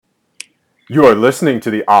You are listening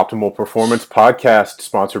to the Optimal Performance Podcast,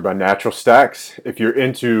 sponsored by Natural Stacks. If you're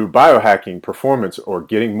into biohacking, performance, or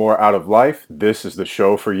getting more out of life, this is the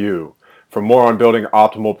show for you. For more on building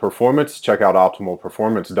optimal performance, check out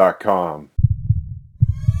optimalperformance.com.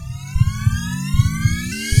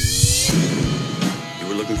 You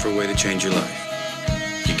were looking for a way to change your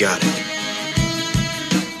life. You got it.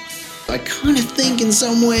 I kind of think in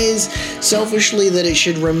some ways, selfishly, that it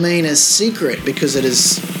should remain a secret because it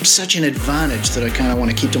is such an advantage that I kind of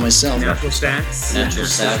want to keep to myself. Natural Stacks. Natural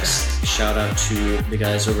Stacks. Shout out to the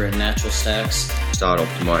guys over at Natural Stacks. Start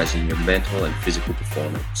optimizing your mental and physical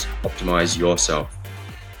performance. Optimize yourself.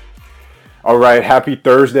 All right, happy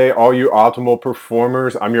Thursday, all you optimal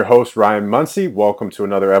performers. I'm your host, Ryan Muncie. Welcome to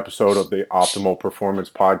another episode of the Optimal Performance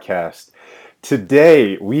Podcast.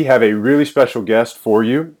 Today, we have a really special guest for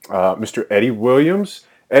you, Mr. Eddie Williams.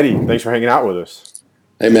 Eddie, thanks for hanging out with us.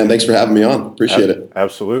 Hey, man, thanks for having me on. Appreciate it.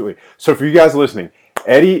 Absolutely. So for you guys listening,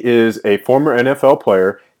 Eddie is a former NFL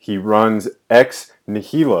player. He runs Ex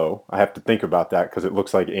Nihilo. I have to think about that because it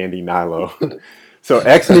looks like Andy Nilo. So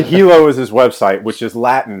Ex Nihilo is his website, which is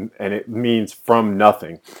Latin, and it means from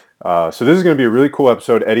nothing. So this is going to be a really cool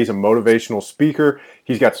episode. Eddie's a motivational speaker.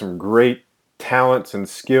 He's got some great talents and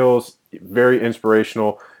skills, very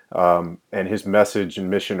inspirational, and his message and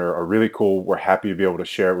mission are really cool. We're happy to be able to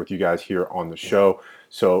share it with you guys here on the show.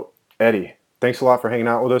 So Eddie, thanks a lot for hanging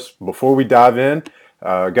out with us. Before we dive in,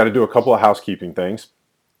 got to do a couple of housekeeping things.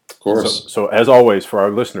 Of course. So as always, for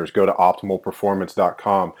our listeners, go to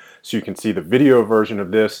optimalperformance.com so you can see the video version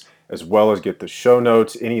of this, as well as get the show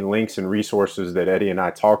notes, any links and resources that Eddie and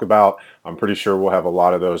I talk about. I'm pretty sure we'll have a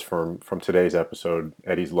lot of those from today's episode.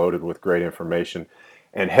 Eddie's loaded with great information.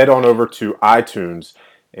 And head on over to iTunes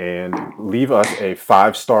and leave us a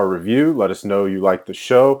 5-star review. Let us know you like the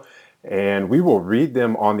show, and we will read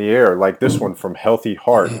them on the air, like this one from Healthy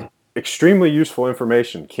Heart. Extremely useful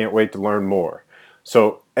information. Can't wait to learn more.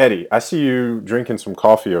 So, Eddie, I see you drinking some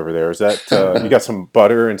coffee over there. Is that you got some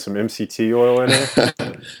butter and some MCT oil in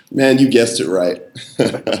it? Man, you guessed it right.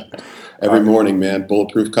 Every morning, man,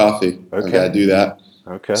 bulletproof coffee. Okay. I gotta do that.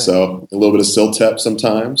 Okay. So a little bit of Siltep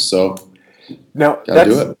sometimes. So now gotta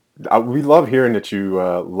do it. We love hearing that you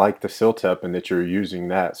like the Siltep and that you're using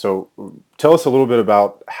that. So tell us a little bit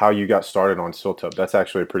about how you got started on Siltep. That's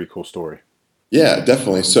actually a pretty cool story. Yeah,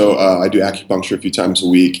 definitely. So I do acupuncture a few times a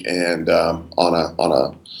week, and on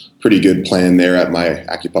a pretty good plan there at my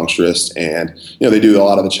acupuncturist. And they do a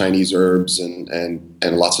lot of the Chinese herbs and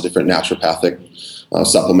lots of different naturopathic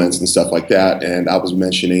supplements and stuff like that. And I was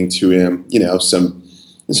mentioning to him,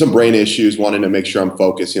 some brain issues, wanting to make sure I'm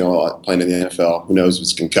focused. Playing in the NFL, who knows if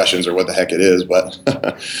it's concussions or what the heck it is, but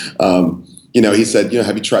he said,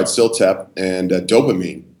 have you tried Siltep and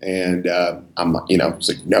dopamine? And I'm, was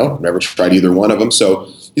like, no, never tried either one of them. So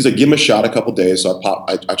he's like, give him a shot a couple days. So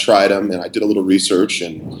I tried them, and I did a little research,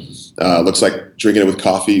 and looks like drinking it with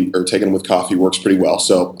coffee or taking them with coffee works pretty well.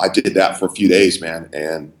 So I did that for a few days, man.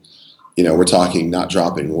 And, we're talking not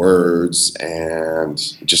dropping words and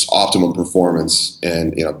just optimum performance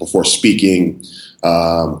and, before speaking,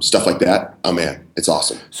 stuff like that. Oh man, it's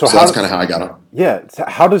awesome. So that's kind of how I got on. Yeah.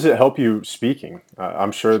 How does it help you speaking?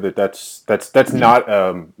 I'm sure that's not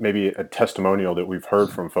maybe a testimonial that we've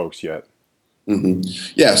heard from folks yet. Mm-hmm.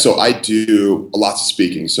 Yeah. So I do lots of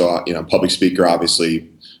speaking. So, I'm a public speaker, obviously,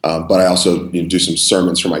 but I also do some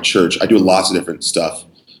sermons for my church. I do lots of different stuff,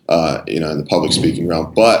 in the public speaking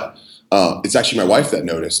realm, but it's actually my wife that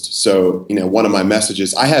noticed. So, one of my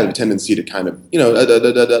messages, I had a tendency to kind of,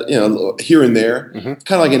 here and there, kind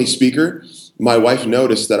of like any speaker. My wife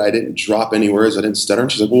noticed that I didn't drop any words. I didn't stutter.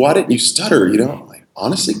 And she's like, well, why didn't you stutter? I'm like,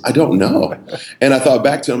 honestly, I don't know. And I thought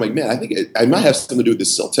back to it. I'm like, man, I think I might have something to do with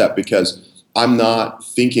this Siltep because I'm not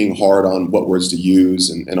thinking hard on what words to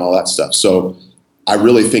use and all that stuff. So I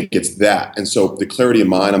really think it's that. And so the clarity of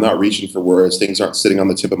mind, I'm not reaching for words. Things aren't sitting on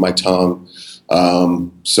the tip of my tongue.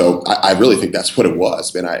 So I really think that's what it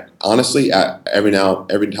was. Man, I honestly, every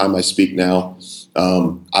time I speak now,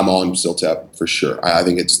 I'm on Siltep for sure. I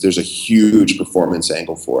think there's a huge performance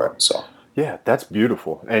angle for it. So yeah, that's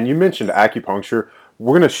beautiful. And you mentioned acupuncture.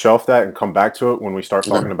 We're going to shelf that and come back to it when we start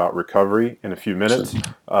talking about recovery in a few minutes.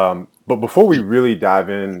 Sure. But before we really dive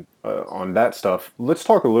in on that stuff, let's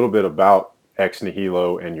talk a little bit about Ex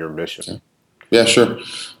Nihilo and your mission. Yeah, sure.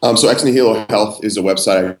 So Ex Nihilo Health is a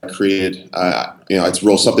website I created. It's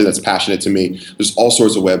real something that's passionate to me. There's all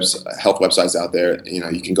sorts of health websites out there.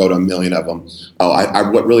 You can go to a million of them.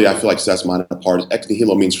 What really I feel like sets mine apart is Ex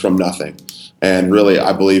Nihilo means from nothing, and really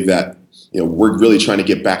I believe that we're really trying to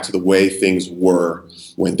get back to the way things were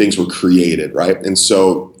when things were created, right? And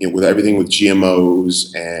so with everything with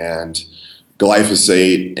GMOs and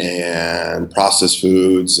glyphosate and processed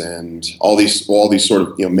foods and all these sort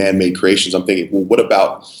of man-made creations, I'm thinking, well, what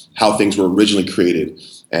about how things were originally created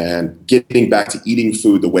and getting back to eating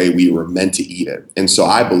food the way we were meant to eat it? And so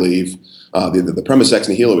I believe the premise ex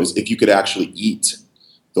nihilo is if you could actually eat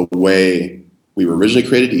the way we were originally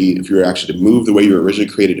created to eat, if you were actually to move the way you were originally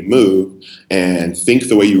created to move, and think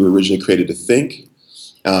the way you were originally created to think,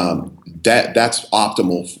 that's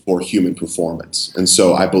optimal for human performance. And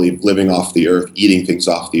so I believe living off the earth, eating things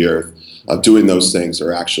off the earth, doing those things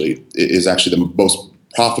is actually the most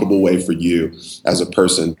profitable way for you as a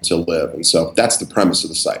person to live. And so that's the premise of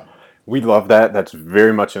the site. We love that. That's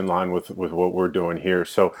very much in line with what we're doing here.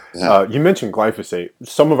 So you mentioned glyphosate.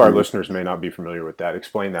 Some of our listeners may not be familiar with that.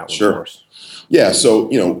 Explain that one for us. Yeah. So,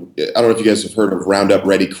 I don't know if you guys have heard of Roundup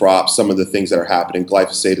Ready crops, some of the things that are happening.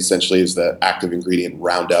 Glyphosate essentially is the active ingredient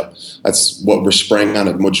Roundup. That's what we're spraying on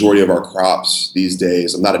a majority of our crops these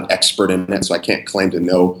days. I'm not an expert in it, so I can't claim to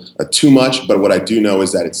know too much. But what I do know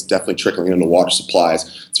is that it's definitely trickling into water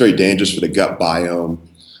supplies. It's very dangerous for the gut biome.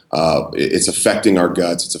 It's affecting our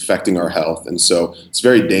guts, it's affecting our health, and so it's a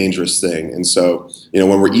very dangerous thing. And so,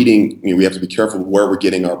 when we're eating, we have to be careful where we're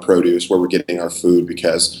getting our produce, where we're getting our food,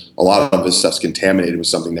 because a lot of this stuff's contaminated with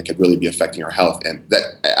something that could really be affecting our health, and that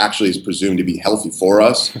actually is presumed to be healthy for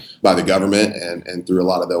us by the government and through a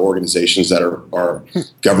lot of the organizations that are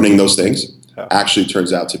governing those things. Actually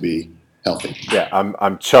turns out to be healthy. Yeah,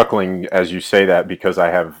 I'm chuckling as you say that because I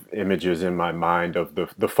have images in my mind of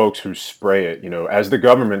the folks who spray it. As the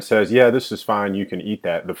government says, yeah, this is fine, you can eat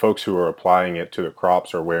that. The folks who are applying it to the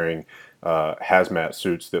crops are wearing hazmat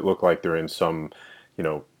suits that look like they're in some,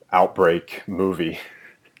 outbreak movie.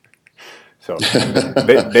 So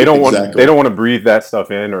they don't want they don't want to breathe that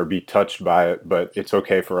stuff in or be touched by it, but it's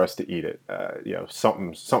okay for us to eat it.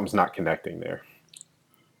 Something's not connecting there.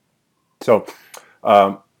 So.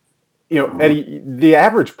 Eddie, the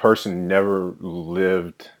average person never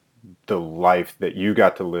lived the life that you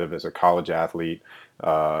got to live as a college athlete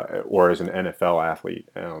or as an NFL athlete.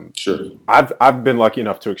 Sure. I've been lucky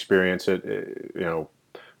enough to experience it.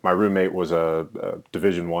 My roommate was a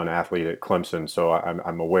Division I athlete at Clemson, so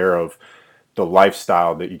I'm aware of the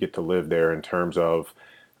lifestyle that you get to live there in terms of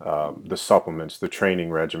the supplements, the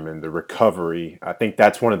training regimen, the recovery. I think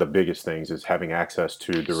that's one of the biggest things is having access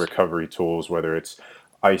to the recovery tools, whether it's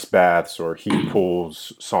ice baths or heat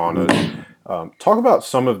pools, saunas. Talk about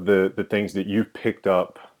some of the things that you've picked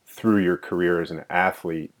up through your career as an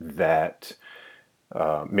athlete that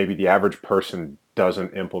maybe the average person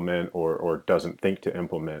doesn't implement or doesn't think to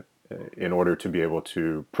implement in order to be able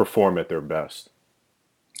to perform at their best.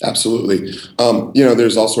 Absolutely.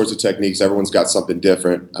 There's all sorts of techniques. Everyone's got something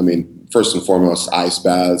different. I mean, first and foremost, ice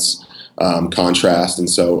baths, contrast. And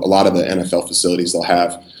so a lot of the NFL facilities, they'll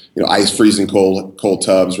have ice freezing cold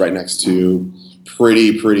tubs right next to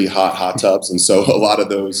pretty hot tubs. And so a lot of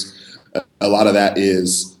that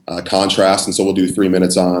is contrast. And so we'll do 3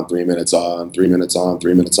 minutes on, 3 minutes on, 3 minutes on,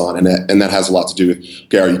 3 minutes on. And that has a lot to do with,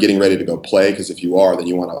 okay, are you getting ready to go play? Because if you are, then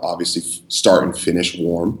you want to obviously start and finish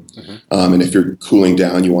warm. Mm-hmm. And if you're cooling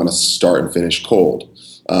down, you want to start and finish cold.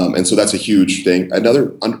 And so that's a huge thing.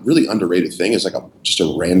 Another really underrated thing is just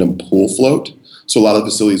a random pool float. So a lot of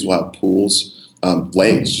facilities will have pools,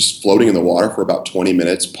 legs just floating in the water for about 20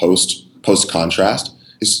 minutes post contrast.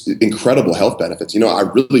 It's incredible health benefits. I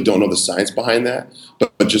really don't know the science behind that,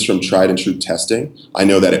 but just from tried and true testing, I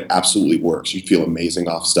know that it absolutely works. You feel amazing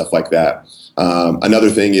off stuff like that. Another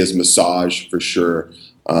thing is massage for sure.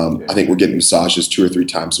 I think we're getting massages 2 or 3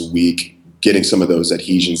 times a week, getting some of those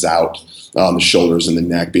adhesions out on the shoulders and the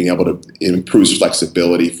neck, being able to improve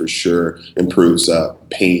flexibility for sure, improves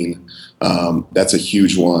pain. That's a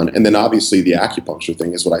huge one. And then obviously the acupuncture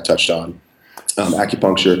thing is what I touched on.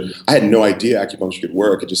 Acupuncture, I had no idea acupuncture could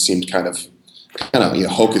work. It just seemed kind of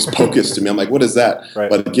hocus pocus to me. I'm like, what is that? Right.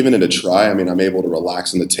 But giving it a try, I'm able to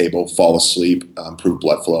relax on the table, fall asleep, improve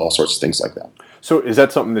blood flow, all sorts of things like that. So is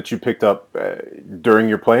that something that you picked up during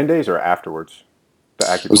your playing days or afterwards?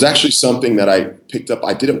 It was actually something that I picked up.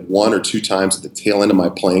 I did it 1 or 2 times at the tail end of my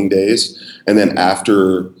playing days. And then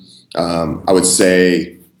after, I would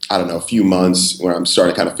say, a few months where I'm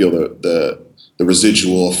starting to kind of feel the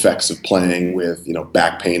residual effects of playing with,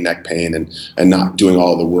 back pain, neck pain, and not doing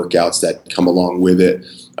all the workouts that come along with it.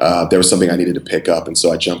 There was something I needed to pick up. And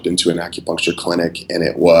so I jumped into an acupuncture clinic, and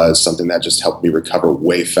it was something that just helped me recover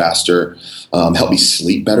way faster, helped me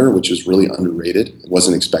sleep better, which was really underrated. I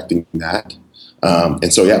wasn't expecting that.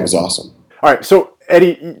 And so, it was awesome. All right. So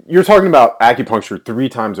Eddie, you're talking about acupuncture 3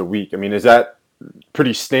 times a week. Is that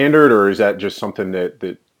pretty standard, or is that just something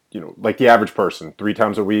that like the average person, 3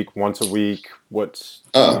 times a week, once a week? What's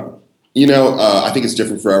I think it's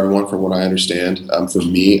different for everyone from what I understand. For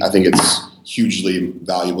me, I think it's hugely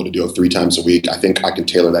valuable to do it 3 times a week. I think I can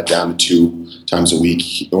tailor that down to 2 times a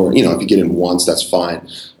week, or, if you get in once, that's fine.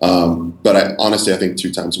 But honestly, I think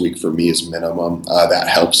 2 times a week for me is minimum. That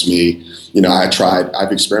helps me.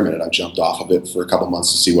 I've experimented. I've jumped off of it for a couple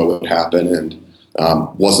months to see what would happen, and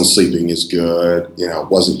wasn't sleeping as good,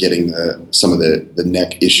 wasn't getting some of the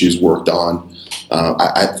neck issues worked on.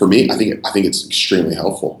 For me, I think it's extremely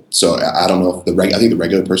helpful. So I don't know if I think the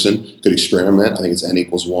regular person could experiment. I think it's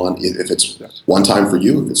N=1. If it's 1 time for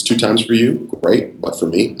you, if it's 2 times for you, great. But for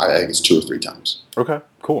me, I think it's 2 or 3 times. Okay,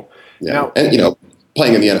 cool. Yeah. Now, and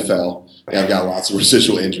playing in the NFL, I've got lots of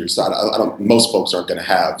residual injuries. So I don't. Most folks aren't going to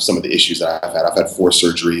have some of the issues that I've had. I've had 4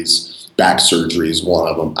 surgeries, back surgeries, one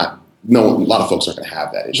of them. A lot of folks aren't going to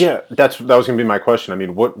have that issue. Yeah, that was going to be my question. I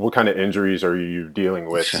mean, what kind of injuries are you dealing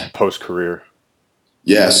with post-career?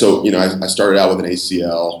 Yeah, so I started out with an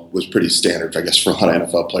ACL, was pretty standard, I guess, for a lot of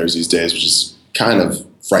NFL players these days, which is kind of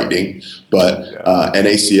frightening. But an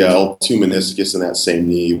ACL, 2 meniscus in that same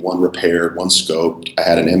knee, 1 repaired, 1 scoped. I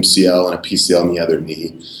had an MCL and a PCL in the other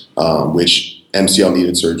knee, which MCL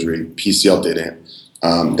needed surgery, PCL didn't.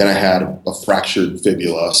 Then I had a fractured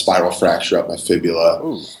fibula, a spiral fracture up my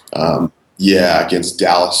fibula. Against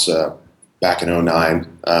Dallas back in 2009.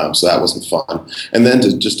 So that wasn't fun. And then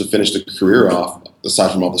to finish the career off,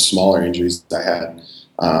 aside from all the smaller injuries, I had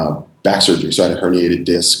back surgery. So I had a herniated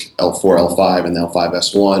disc, L4, L5, and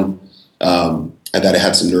L5S1. And then I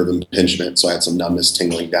had some nerve impingement, so I had some numbness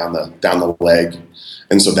tingling down the leg.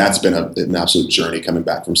 And so that's been an absolute journey coming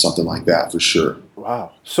back from something like that, for sure.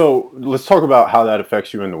 Wow. So let's talk about how that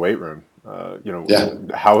affects you in the weight room.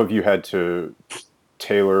 How have you had to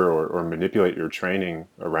tailor or manipulate your training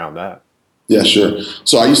around that? Yeah, sure.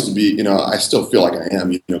 So I used to be, I still feel like I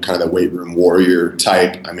am, kind of that weight room warrior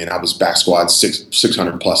type. I mean, I was back squat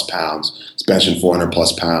 600 plus pounds, benching 400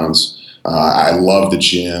 plus pounds. I love the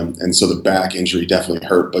gym. And so the back injury definitely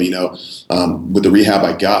hurt. But, with the rehab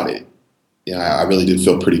I got it, I really did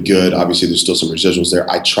feel pretty good. Obviously, there's still some residuals there.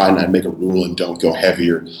 I try not to make a rule and don't go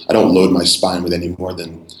heavier. I don't load my spine with any more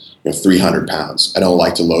than 300 pounds. I don't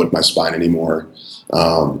like to load my spine anymore.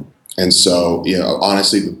 And so,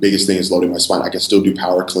 honestly, the biggest thing is loading my spine. I can still do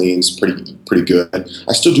power cleans pretty good.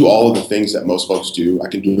 I still do all of the things that most folks do. I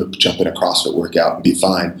can jump in a CrossFit workout and be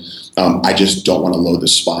fine. I just don't want to load the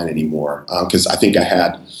spine anymore because I think I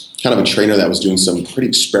had kind of a trainer that was doing some pretty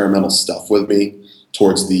experimental stuff with me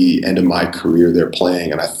towards the end of my career there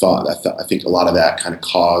playing, and I think a lot of that kind of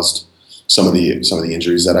caused some of the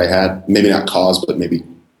injuries that I had. Maybe not caused, but maybe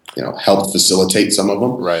helped facilitate some of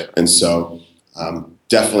them. Right. And so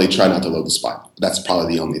definitely try not to load the spine. That's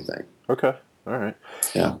probably the only thing. Okay. All right.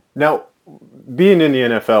 Yeah. Now, being in the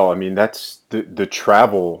NFL, I mean, that's the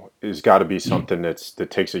travel has got to be something that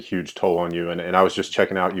takes a huge toll on you. And I was just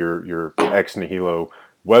checking out your Ex Nihilo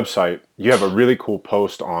website. You have a really cool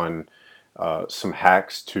post on some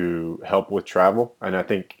hacks to help with travel. And I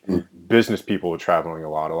think business people are traveling a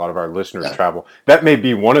lot. A lot of our listeners travel. That may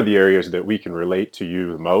be one of the areas that we can relate to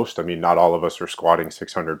you the most. I mean, not all of us are squatting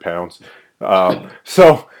 600 pounds.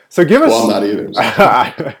 So give us. Well, I'm not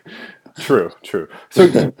either. True.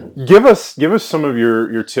 So give us some of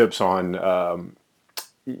your tips on,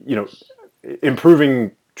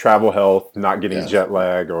 improving travel health, not getting jet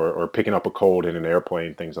lag or picking up a cold in an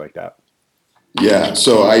airplane, things like that. Yeah.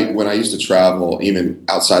 So when I used to travel, even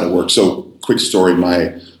outside of work. So quick story,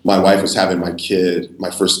 my wife was having my kid, my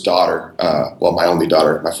first daughter, my only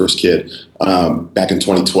daughter, my first kid, back in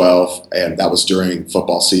 2012. And that was during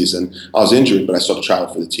football season. I was injured, but I still had to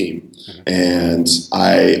travel for the team. And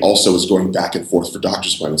I also was going back and forth for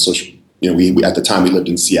doctor's appointments. So, we at the time we lived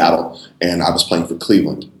in Seattle and I was playing for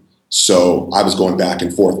Cleveland. So I was going back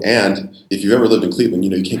and forth. And if you've ever lived in Cleveland,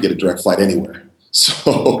 you can't get a direct flight anywhere.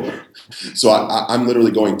 So I'm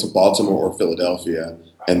literally going to Baltimore or Philadelphia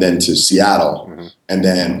and then to Seattle, and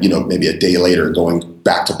then, maybe a day later going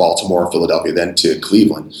back to Baltimore or Philadelphia, then to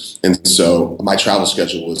Cleveland. And so my travel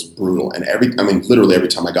schedule was brutal. And literally every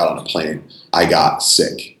time I got on a plane, I got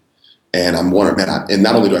sick. And I'm wondering, and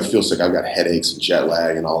not only do I feel sick, I've got headaches and jet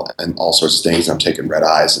lag and all sorts of things. I'm taking red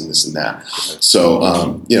eyes and this and that.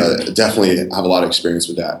 So, definitely have a lot of experience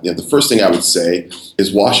with that. The first thing I would say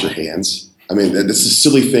is wash your hands. I mean, this is a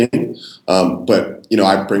silly thing, but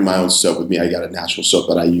I bring my own soap with me. I got a natural soap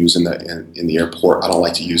that I use in the airport. I don't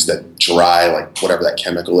like to use that dry, like whatever that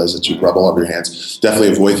chemical is that you rub all over your hands.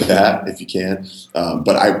 Definitely avoid that if you can.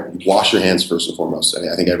 But I wash your hands first and foremost.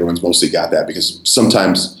 I think everyone's mostly got that because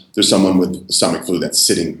sometimes there's someone with stomach flu that's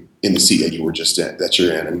sitting in the seat that you were just in, that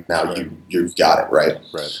you're in, and now you've got it, right?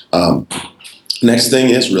 Right. Next thing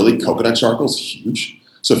is really coconut charcoal is huge.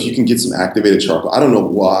 So if you can get some activated charcoal, I don't know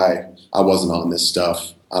why I wasn't on this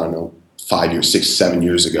stuff, I don't know, 5 years, 6, 7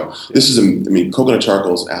 years ago. This is, coconut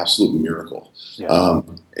charcoal is an absolute miracle. Yeah.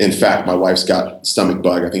 In fact, my wife's got stomach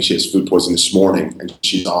bug. I think she has food poisoning this morning, and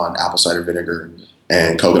she's on apple cider vinegar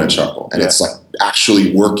and coconut charcoal, and it's like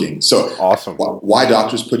actually working. So awesome. Why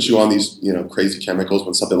doctors put you on these, crazy chemicals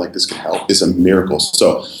when something like this can help is a miracle.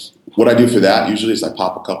 So what I do for that usually is I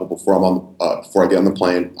pop a couple before I get on the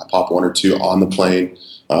plane. I pop 1 or 2 on the plane.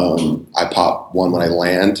 I pop one when I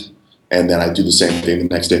land, and then I do the same thing the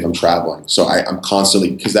next day if I'm traveling. So I'm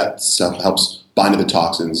constantly, because that stuff helps bind to the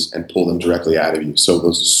toxins and pull them directly out of you. So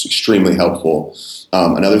those are extremely helpful.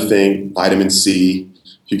 Another thing, vitamin C.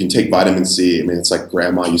 If you can take vitamin C, it's like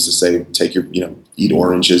grandma used to say, take your, eat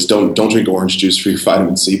oranges. Don't drink orange juice for your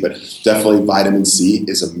vitamin C, but definitely vitamin C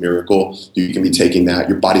is a miracle. You can be taking that.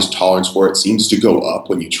 Your body's tolerance for it seems to go up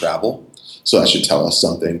when you travel. So that should tell us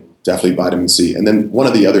something. Definitely vitamin C. And then one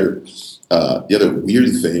of the other weird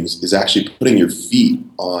things is actually putting your feet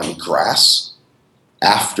on grass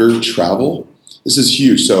after travel. This is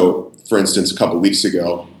huge. So, for instance, a couple of weeks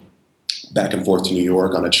ago, back and forth to New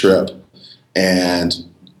York on a trip, and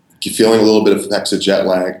feeling a little bit of effects of jet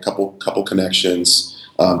lag, couple connections,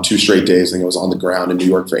 2 straight days. I think I was on the ground in New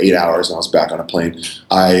York for 8 hours, and I was back on a plane.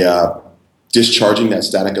 Discharging that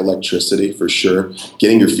static electricity for sure,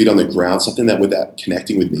 getting your feet on the ground, something that with that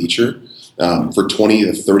connecting with nature. For 20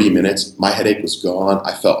 to 30 minutes, my headache was gone.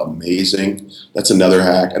 I felt amazing. That's another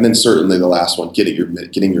hack. And then certainly the last one, getting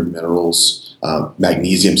your minerals.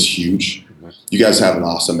 Magnesium's huge. You guys have an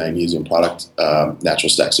awesome magnesium product. Natural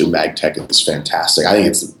Stack Zero MagTech is fantastic. I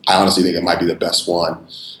honestly think it might be the best one.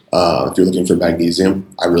 If you're looking for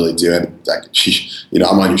magnesium, I really do. And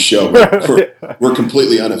I'm on your show, but we're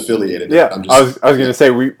completely unaffiliated. Yeah, I was going to say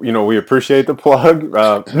we appreciate the plug.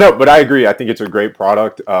 No, but I agree. I think it's a great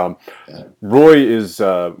product. Roy is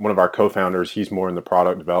one of our co-founders. He's more in the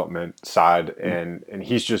product development side, and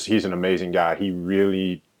he's an amazing guy. He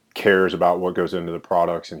really cares about what goes into the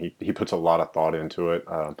products, and he puts a lot of thought into it.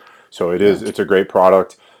 So it's a great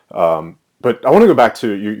product. But I want to go back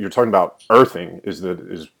to you're talking about earthing.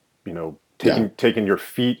 Taking your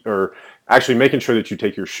feet, or actually making sure that you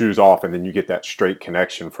take your shoes off and then you get that straight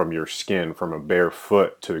connection from your skin, from a bare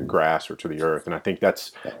foot to the grass or to the earth. And I think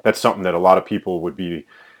that's something that a lot of people would be,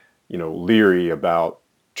 leery about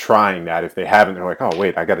trying that. If they haven't, they're like, oh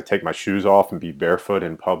wait, I got to take my shoes off and be barefoot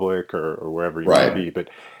in public or wherever you might be. But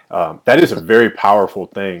that is a very powerful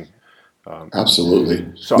thing.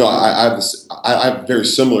 Absolutely. So no, I have a very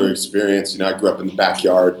similar experience. I grew up in the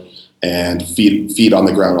backyard and feet on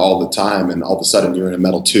the ground all the time, and all of a sudden you're in a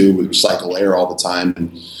metal tube with recycled air all the time,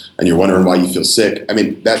 and you're wondering why you feel sick.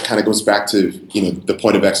 That kind of goes back to the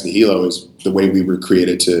point of Ex Nihilo is the way we were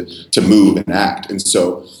created to move and act, and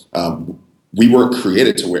so we weren't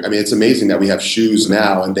created to wear. It's amazing that we have shoes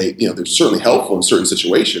now, and they're certainly helpful in certain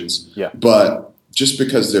situations. Yeah. But just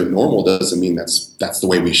because they're normal doesn't mean that's the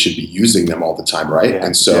way we should be using them all the time, right? Yeah.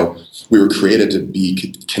 And so we were created to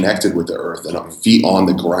be connected with the earth and feet on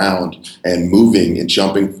the ground and moving and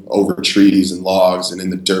jumping over trees and logs and in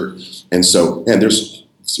the dirt. And so, there's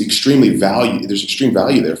extreme value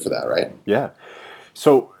there for that, right? Yeah.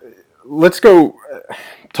 So let's go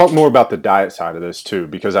talk more about the diet side of this too,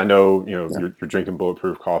 because I know you're drinking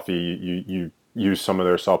Bulletproof coffee. You use some of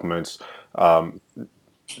their supplements.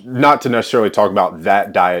 Not to necessarily talk about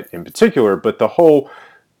that diet in particular, but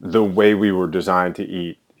the way we were designed to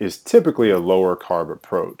eat is typically a lower carb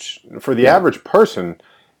approach. For the average person,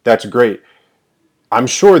 that's great. I'm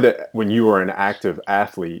sure that when you were an active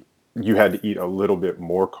athlete, you had to eat a little bit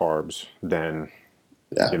more carbs than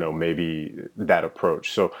maybe that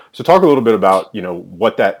approach. So talk a little bit about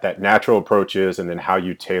what that natural approach is, and then how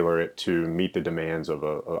you tailor it to meet the demands of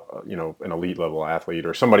an elite level athlete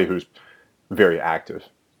or somebody who's very active.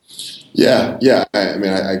 Yeah.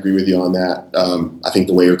 I agree with you on that. I think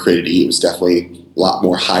the way we were created to eat was definitely a lot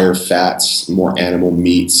more higher fats, more animal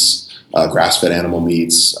meats, grass-fed animal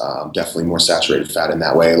meats, definitely more saturated fat in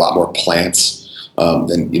that way, a lot more plants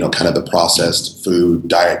than, kind of the processed food,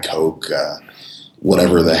 Diet Coke,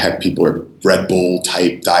 whatever the heck people are, Red Bull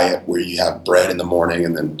type diet where you have bread in the morning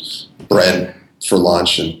and then bread for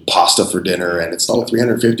lunch and pasta for dinner, and it's all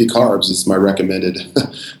 350 carbs. It's my recommended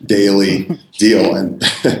daily deal, and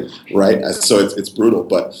right. So it's brutal,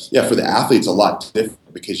 but for the athletes, a lot different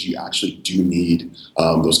because you actually do need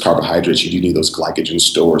those carbohydrates. You do need those glycogen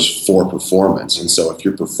stores for performance, and so if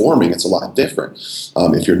you're performing, it's a lot different.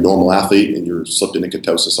 If you're a normal athlete and you're slipped into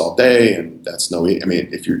ketosis all day, and that's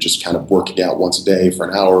if you're just kind of working out once a day for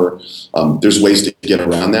an hour, there's ways to get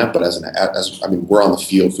around that. But we're on the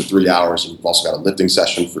field for 3 hours, and we've also got a lifting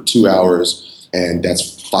session for 2 hours. And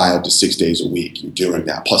that's 5 to 6 days a week. You're doing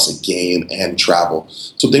that plus a game and travel.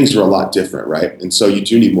 So things are a lot different, right? And so you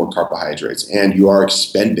do need more carbohydrates, and you are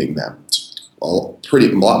expending them a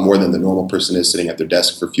lot more than the normal person is sitting at their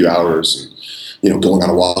desk for a few hours and, going on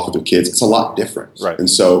a walk with their kids. It's a lot different. Right. And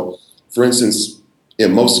so, for instance,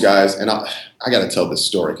 most guys, and I got to tell this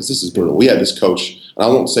story because this is brutal. We had this coach, and I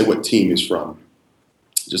won't say what team he's from,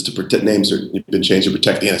 just to protect names have been changed to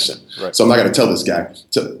protect the innocent. Right. So I'm not going to tell this guy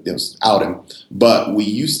to out him. But we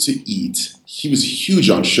used to eat. He was huge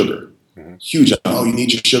on sugar. Mm-hmm. Huge. Oh, you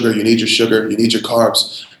need your sugar. You need your sugar. You need your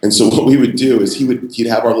carbs. And so what we would do is he'd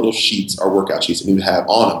have our little sheets, our workout sheets, and he would have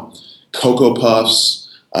on them Cocoa Puffs,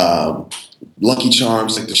 Lucky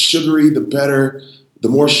Charms. Like the sugary, the better. The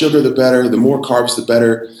more sugar, the better. The more carbs, the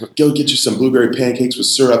better. Go get you some blueberry pancakes with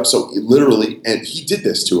syrup. So literally, and he did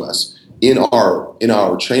this to us. In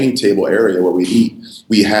our training table area where we eat,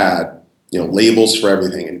 we had labels for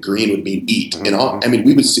everything, and green would mean eat. And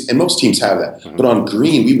we would see, and most teams have that, but on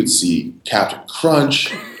green we would see Captain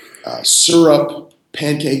Crunch, syrup,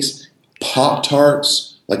 pancakes,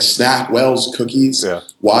 Pop-Tarts, like Snackwell's cookies. Yeah.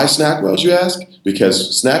 Why Snackwell's, you ask?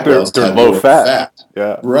 Because Snackwell's they're low fat.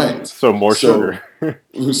 Yeah. Right. So more sugar.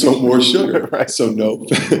 So more sugar. Right. So no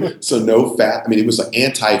fat. I mean, it was like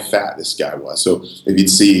anti-fat, this guy was. So if you'd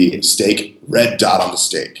see steak, red dot on the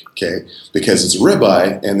steak, okay? Because it's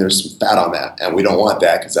ribeye and there's some fat on that. And we don't want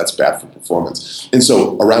that because that's bad for performance. And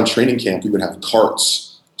so around training camp, we would have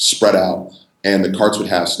carts spread out, and the carts would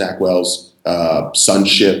have Snackwell's, Sun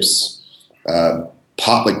Chips,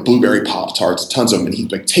 like blueberry Pop-Tarts, tons of them. And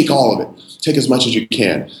he'd like, take all of it. Take as much as you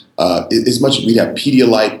can. We'd have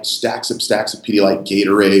Pedialyte, stacks of Pedialyte,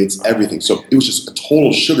 Gatorades, everything. So it was just a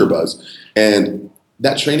total sugar buzz. And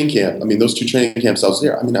that training camp, those 2 training camps I was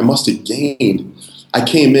there, I must have gained. I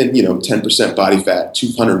came in, 10% body fat,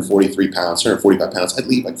 243 pounds, 145 pounds. I'd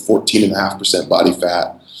leave like 14.5% body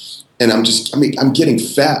fat. And I'm getting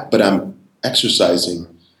fat, but I'm exercising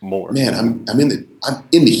more. Man, I'm in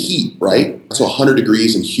the heat, right? So 100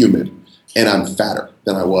 degrees and humid, and I'm fatter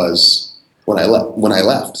than I was when I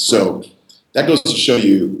left. So that goes to show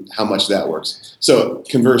you how much that works. So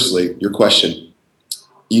conversely, your question,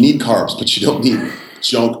 you need carbs, but you don't need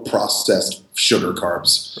junk processed sugar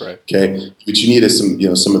carbs. Right. Okay. But you needed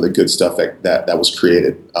some of the good stuff that was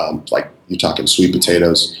created. Like you're talking sweet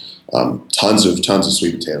potatoes, tons of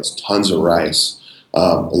sweet potatoes, tons of rice,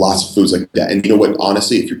 lots of foods like that. And you know what,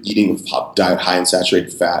 honestly, if you're eating a diet high in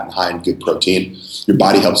saturated fat and high in good protein, your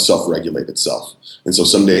body helps self-regulate itself. And so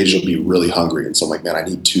some days you'll be really hungry. And so I'm like, man, I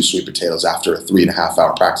need 2 sweet potatoes after a 3.5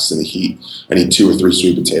 hour practice in the heat. I need 2 or 3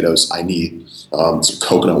 sweet potatoes. I need some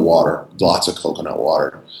coconut water, lots of coconut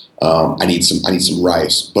water. I need some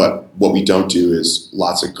rice. But what we don't do is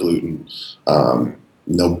lots of gluten,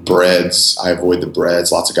 no breads. I avoid the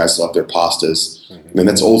breads. Lots of guys love their pastas. Mm-hmm. And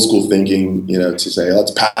that's old school thinking, to say,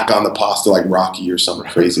 let's pack on the pasta like Rocky or some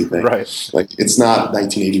crazy thing. Right. Like it's not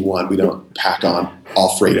 1981. We don't pack on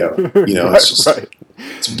Alfredo. It's just, right.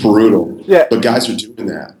 It's brutal. Yeah. But guys are doing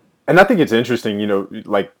that. And I think it's interesting,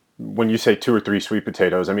 like when you say 2 or 3 sweet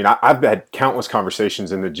potatoes, I've had countless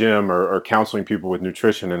conversations in the gym or counseling people with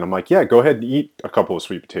nutrition. And I'm like, yeah, go ahead and eat a couple of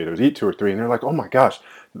sweet potatoes, eat 2 or 3. And they're like, oh my gosh,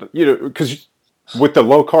 because with the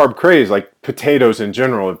low carb craze, like potatoes in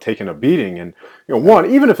general have taken a beating. And,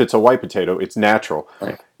 even if it's a white potato, it's natural.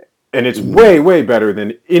 Right. And it's way, way better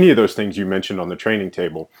than any of those things you mentioned on the training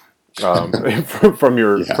table from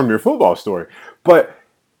your football story. But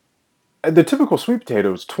the typical sweet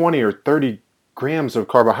potato is 20 or 30 grams of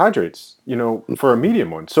carbohydrates, for a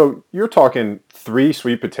medium one. So you're talking 3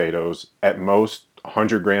 sweet potatoes at most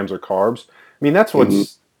 100 grams of carbs. That's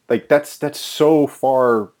what's like, that's so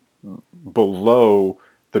far below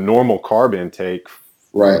the normal carb intake,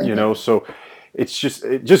 right? So it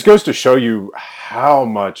just goes to show you how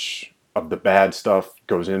much of the bad stuff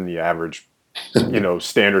goes in the average,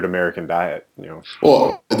 standard American diet.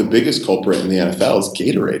 Well, the biggest culprit in the NFL is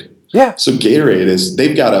Gatorade. Yeah. So Gatorade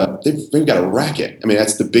they've got a racket.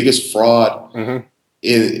 That's the biggest fraud. Mm-hmm.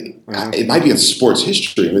 It might be in sports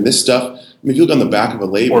history. This stuff. If you look on the back of a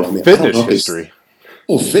label, or fitness history.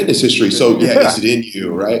 Fitness history. So is it in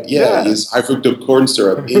you, right? Yeah. Is high fructose corn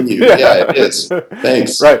syrup in you? Yeah, it is.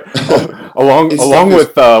 Thanks. Right. along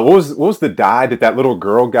with what was the dye that little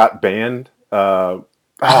girl got banned? We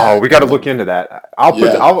got to look into that.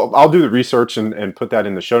 I'll do the research and put that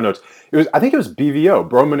in the show notes. I think it was BVO,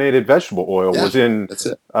 brominated vegetable oil, was in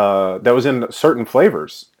that was in certain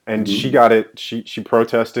flavors, and she got it. She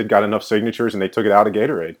protested, got enough signatures, and they took it out of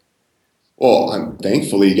Gatorade. Well, I'm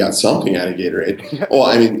thankfully you got something out of Gatorade. Well,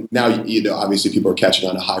 I mean, now obviously people are catching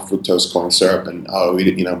on to high fructose corn syrup, and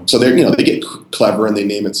so they're they get clever and they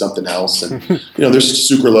name it something else, and there's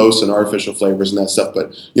sucralose and artificial flavors and that stuff.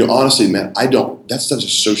 But honestly, man, that stuff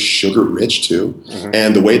is so sugar rich too,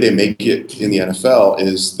 and the way they make it in the NFL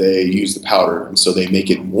is they use the powder, and so they make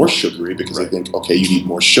it more sugary because they think, okay, you need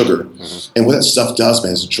more sugar, and what that stuff does,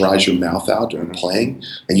 man, is it dries your mouth out during playing,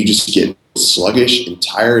 and you just get sluggish and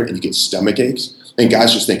tired, and you get stomach aches, and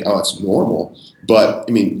guys just think, oh, it's normal. But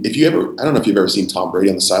I mean, I don't know if you've ever seen Tom Brady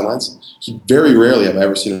on the sidelines. Very rarely have I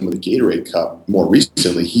ever seen him with a Gatorade cup. More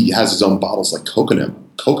recently, he has his own bottles like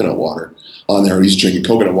coconut water on there. He's drinking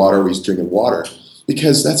coconut water, or he's drinking water,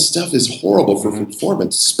 because that stuff is horrible for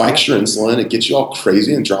performance. Spikes your insulin, it gets you all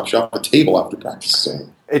crazy, and drops you off the table after practice. So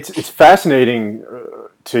it's fascinating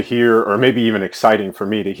to hear, or maybe even exciting for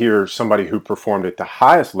me to hear somebody who performed at the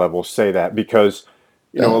highest level say that, because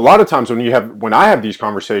a lot of times when I have these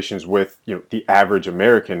conversations with the average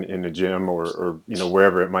American in the gym or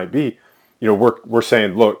wherever it might be, we're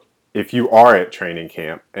saying, look, if you are at training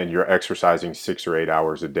camp and you're exercising 6 or 8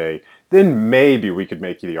 hours a day, then maybe we could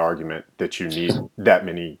make you the argument that you need that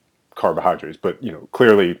many carbohydrates. But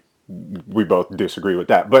clearly we both disagree with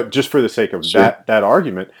that. But just for the sake of that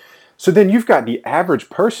argument. So then you've got the average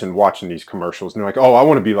person watching these commercials, and they're like, oh, I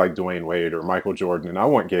want to be like Dwayne Wade or Michael Jordan, and I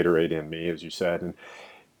want Gatorade in me, as you said. And,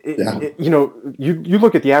 you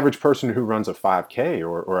look at the average person who runs a 5K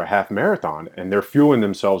or a half marathon, and they're fueling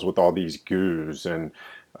themselves with all these goos. And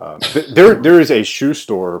there is a shoe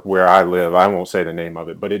store where I live. I won't say the name of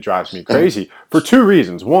it, but it drives me crazy for 2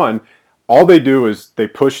 reasons. One, all they do is they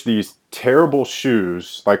push these terrible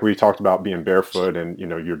shoes, like we talked about being barefoot and,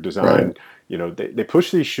 your design. Right. They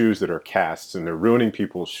push these shoes that are casts, and they're ruining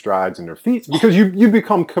people's strides and their feet, because you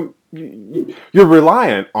become you're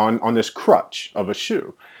reliant on this crutch of a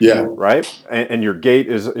shoe. Yeah. Right. And your gait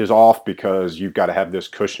is off because you've got to have this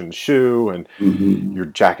cushioned shoe, and you're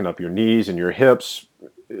jacking up your knees and your hips.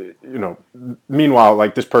 Meanwhile,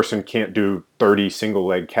 like, this person can't do 30 single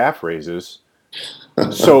leg calf raises.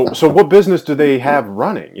 So what business do they have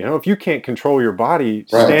running? If you can't control your body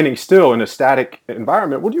standing still in a static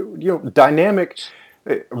environment, dynamic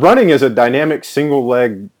running is a dynamic single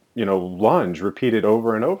leg, lunge repeated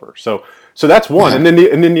over and over. So that's one. And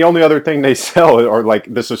then the only other thing they sell are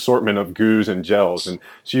like this assortment of goos and gels. And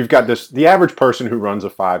so you've got the average person who runs a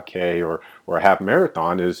 5K or a half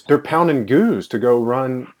marathon they're pounding goos to go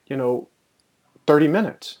run, 30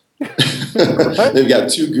 minutes. They've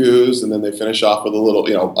got 2 goos, and then they finish off with a little,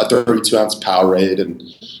 a 32-ounce Powerade, and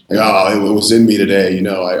it was in me today.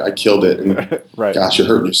 I killed it. And right. Gosh, you're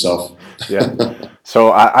hurting yourself. Yeah. So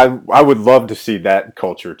I would love to see that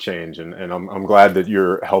culture change, and I'm glad that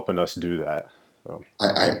you're helping us do that. So.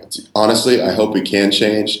 I honestly, I hope we can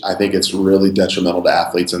change. I think it's really detrimental to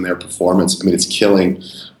athletes and their performance. I mean, it's killing.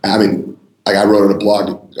 Like I wrote in a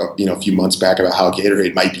blog, a few months back about how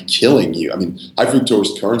Gatorade might be killing you. I mean, high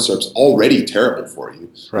fructose corn syrup's already terrible for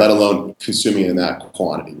you, let alone consuming it in that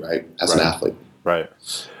quantity, right? As an athlete. Right.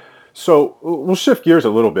 So we'll shift gears a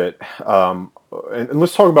little bit, and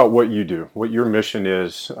let's talk about what you do, what your mission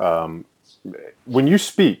is. When you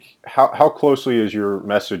speak, how closely is your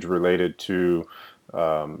message related to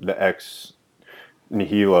the ex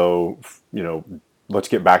nihilo, let's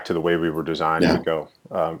get back to the way we were designed to go.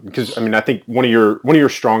 Because I think one of your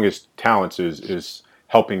strongest talents is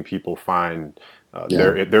helping people find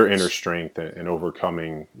their inner strength and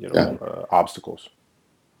overcoming obstacles.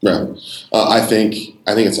 Right. I think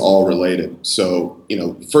it's all related. So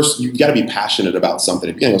first you've got to be passionate about something.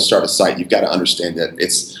 If you're going to start a site, you've got to understand that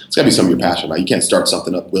it's got to be something you're passionate about. You can't start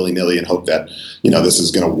something up willy nilly and hope that this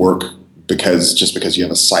is going to work because you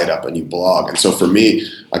have a site up and you blog. And so for me,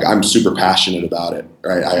 like, I'm super passionate about it,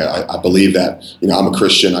 right? I believe that, I'm a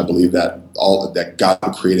Christian. I believe that that God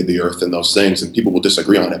created the earth and those things, and people will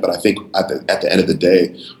disagree on it. But I think at the end of the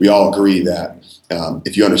day, we all agree that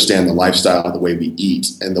if you understand the lifestyle, the way we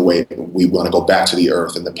eat, and the way we want to go back to the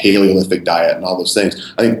earth, and the Paleolithic diet and all those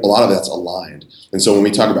things, I think a lot of that's aligned. And so when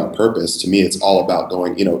we talk about purpose, to me, it's all about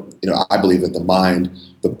going, I believe that the mind,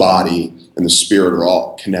 the body, and the spirit are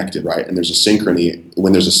all connected, right? And there's a synchrony.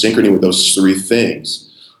 When there's a synchrony with those 3 things,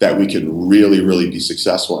 that we can really, really be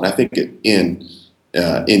successful. And I think in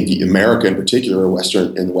America in particular,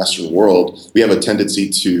 in the Western world, we have a tendency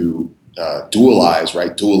to dualize,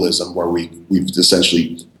 right? Dualism, where we've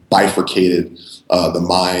essentially bifurcated the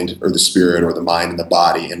mind or the spirit, or the mind and the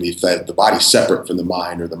body, and we've said the body's separate from the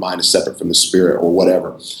mind, or the mind is separate from the spirit, or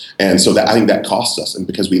whatever. And so I think that costs us, and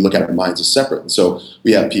because we look at our minds as separate. And so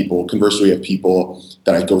conversely, we have people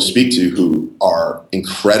that I go speak to who are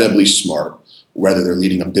incredibly smart, whether they're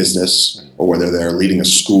leading a business or whether they're leading a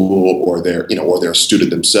school or they're a student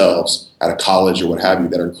themselves at a college or what have you,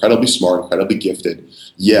 that are incredibly smart, incredibly gifted,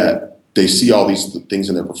 yet they see all these things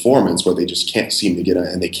in their performance where they just can't seem to get it,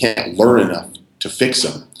 and they can't learn enough to fix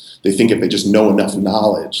them. They think if they just know enough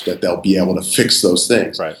knowledge that they'll be able to fix those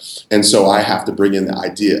things. Right. And so I have to bring in the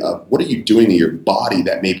idea of what are you doing to your body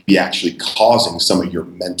that may be actually causing some of your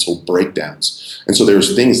mental breakdowns. And so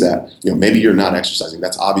there's things that, maybe you're not exercising.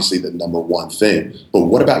 That's obviously the number one thing. But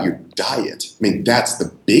what about your diet? I mean, that's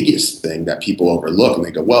the biggest thing that people overlook. And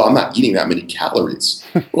they go, well, I'm not eating that many calories.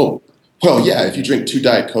 Well, yeah, if you drink 2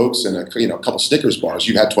 Diet Cokes and a couple Snickers bars,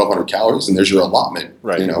 you had 1,200 calories, and there's your allotment,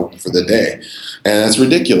 right, for the day. And that's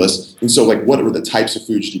ridiculous. And so, what are the types of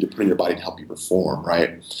foods you need to put in your body to help you perform,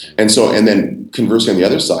 right? And then conversely on the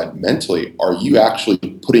other side, mentally, are you actually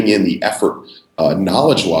putting in the effort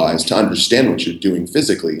knowledge-wise to understand what you're doing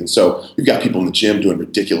physically? And so you've got people in the gym doing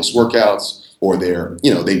ridiculous workouts, or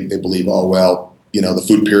they believe, oh, well, the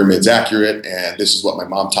food pyramid's accurate, and this is what my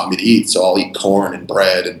mom taught me to eat, so I'll eat corn and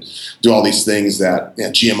bread and do all these things that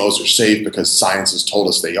GMOs are safe because science has told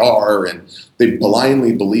us they are, and they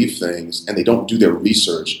blindly believe things, and they don't do their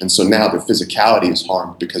research, and so now their physicality is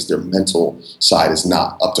harmed because their mental side is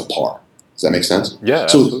not up to par. Does that make sense? Yeah.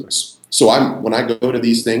 So when I go to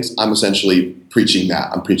these things, I'm essentially preaching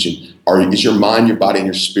that. I'm preaching, is your mind, your body, and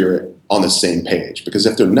your spirit on the same page? Because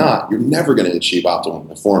if they're not, you're never going to achieve optimal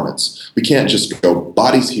performance. We can't just go,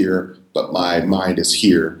 body's here, but my mind is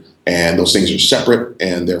here, and those things are separate,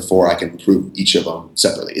 and therefore I can improve each of them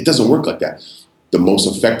separately. It doesn't work like that. The most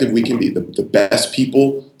effective we can be, the best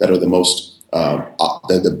people that are the most,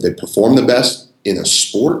 they perform the best in a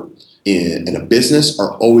sport, in a business,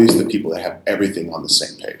 are always the people that have everything on the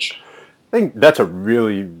same page. I think that's a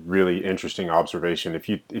really, really interesting observation. If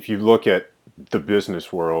you look at the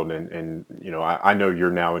business world, and I know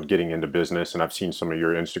you're now getting into business, and I've seen some of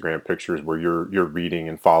your Instagram pictures where you're reading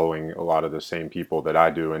and following a lot of the same people that I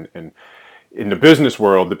do. And in the business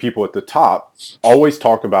world, the people at the top always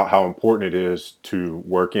talk about how important it is to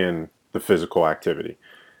work in the physical activity.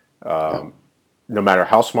 No matter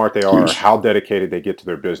how smart they are, or how dedicated they get to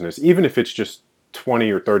their business, even if it's just 20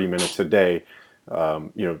 or 30 minutes a day,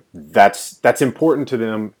 that's important to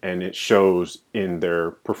them, and it shows in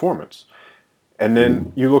their performance. And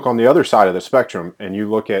then you look on the other side of the spectrum, and you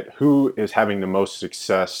look at who is having the most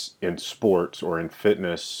success in sports or in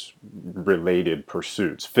fitness related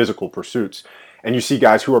pursuits, physical pursuits, and you see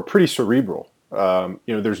guys who are pretty cerebral.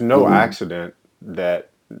 There's no accident that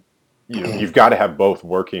you've got to have both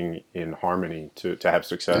working in harmony to have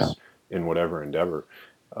success in whatever endeavor.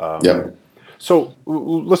 So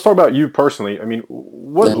let's talk about you personally. I mean,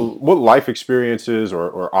 what life experiences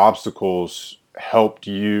or obstacles helped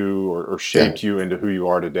you or shaped you into who you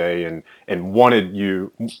are today, and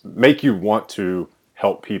make you want to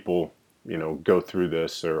help people, go through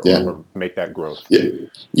this or make that growth?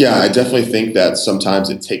 I definitely think that sometimes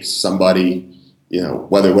it takes somebody,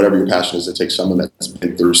 whatever your passion is, it takes someone that's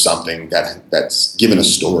been through something that's given a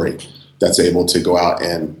story that's able to go out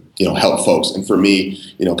and help folks. And for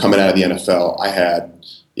me, coming out of the NFL, I had,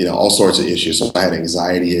 all sorts of issues. So I had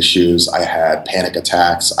anxiety issues. I had panic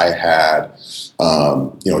attacks. I had,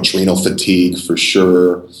 adrenal fatigue for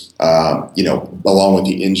sure, along with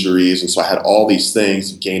the injuries. And so I had all these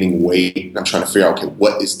things, gaining weight. And I'm trying to figure out, okay,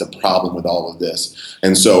 what is the problem with all of this?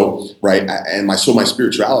 And so, my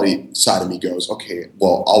spirituality side of me goes, okay,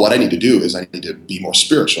 well, what I need to do is I need to be more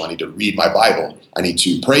spiritual. I need to read my Bible. I need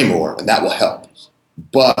to pray more, and that will help.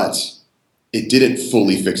 But it didn't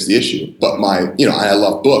fully fix the issue. But I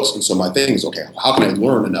love books. And so my thing is, okay, how can I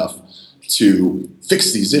learn enough to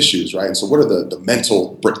fix these issues, right? And so what are the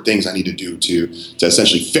mental things I need to do to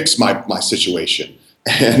essentially fix my situation?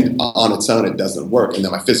 And on its own, it doesn't work. And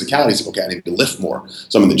then my physicality is, okay, I need to lift more.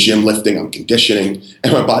 So I'm in the gym lifting, I'm conditioning,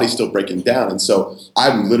 and my body's still breaking down. And so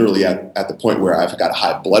I'm literally at the point where I've got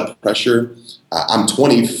high blood pressure. I'm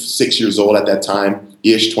 26 years old at that time.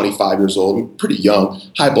 25 years old, I'm pretty young,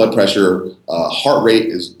 high blood pressure, heart rate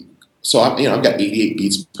is, so I've got 88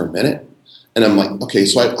 beats per minute. And I'm like, okay,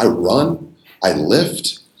 so I run, I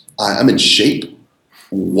lift, I'm in shape.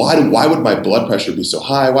 Why would my blood pressure be so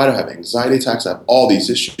high? Why do I have anxiety attacks? I have all these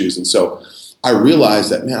issues. And so I realized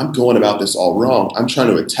that, man, I'm going about this all wrong. I'm trying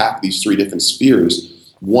to attack these 3 different spheres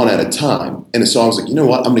one at a time. And so I was like, you know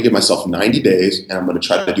what? I'm going to give myself 90 days, and I'm going to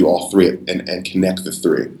try to do all 3 and connect the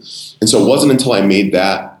 3. And so it wasn't until I made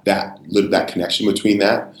that connection between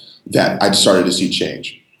that I started to see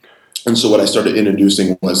change. And so what I started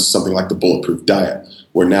introducing was something like the Bulletproof Diet,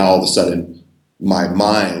 where now all of a sudden my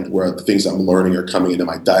mind, where the things I'm learning are coming into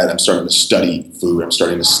my diet. I'm starting to study food. I'm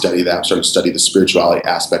starting to study that. I'm starting to study the spirituality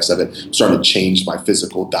aspects of it. I'm starting to change my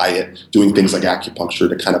physical diet, doing things like acupuncture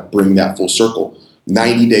to kind of bring that full circle.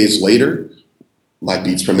 90 days later, my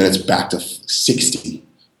beats per minute's back to 60,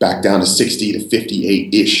 back down to 60 to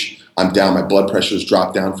 58-ish. I'm down. My blood pressure's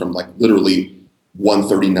dropped down from like literally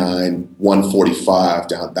 139,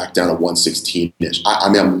 145 back down to 116-ish. I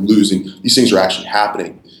mean, I'm losing. These things are actually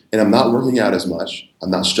happening. And I'm not working out as much.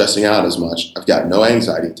 I'm not stressing out as much. I've got no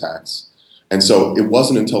anxiety attacks. And so it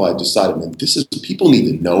wasn't until I decided, man, people need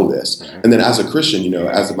to know this. And then as a Christian,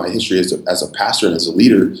 as my history as a pastor and as a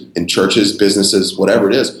leader in churches, businesses, whatever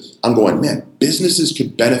it is, I'm going, man, businesses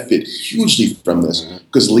could benefit hugely from this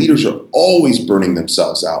because leaders are always burning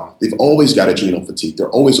themselves out. They've always got adrenal fatigue. They're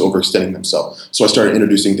always overextending themselves. So I started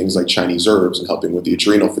introducing things like Chinese herbs and helping with the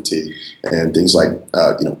adrenal fatigue and things like,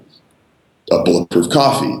 bulletproof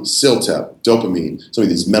coffee, Siltep, dopamine, some of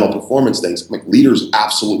these mental performance things. Like leaders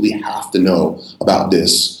absolutely have to know about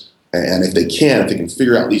this. And if they can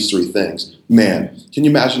figure out these three things, man, can you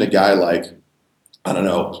imagine a guy like, I don't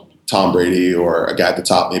know, Tom Brady, or a guy at the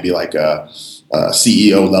top, maybe like a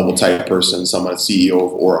CEO level type person, someone CEO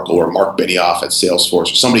of Oracle, or Mark Benioff at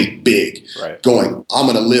Salesforce, or somebody big going, I'm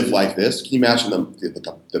going to live like this. Can you imagine them,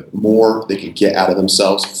 the more they can get out of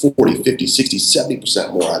themselves, 40, 50, 60,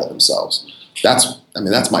 70% more out of themselves.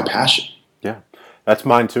 That's my passion. Yeah, that's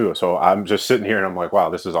mine too. So I'm just sitting here and I'm like,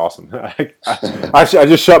 wow, this is awesome. I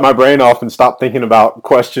just shut my brain off and stopped thinking about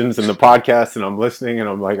questions in the podcast, and I'm listening and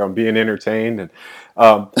I'm being entertained. And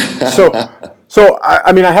so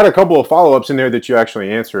I had a couple of follow-ups in there that you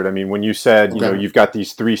actually answered. I mean, when you said, you've got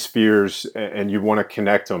these three spheres and you want to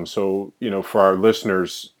connect them. So, for our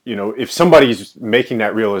listeners, if somebody's making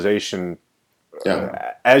that realization,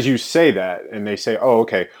 as you say that, and they say, oh,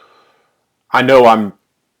 okay, I know I'm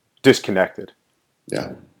disconnected.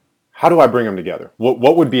 Yeah. How do I bring them together?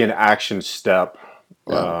 What would be an action step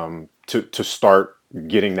to start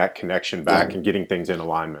getting that connection back and getting things in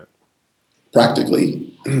alignment?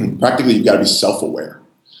 Practically, you've got to be self-aware.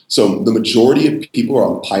 So the majority of people are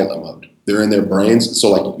on pilot mode. They're in their brains. So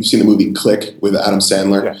like you've seen the movie Click with Adam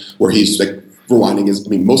Sandler, where he's like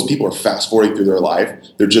rewinding most people are fast forwarding through their life.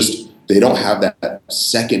 They don't have that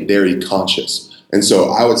secondary conscious. And so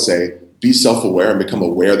I would say, be self-aware and become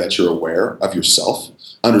aware that you're aware of yourself.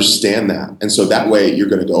 Understand that. And so that way you're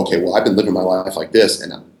going to go, okay, well, I've been living my life like this,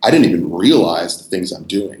 and I didn't even realize the things I'm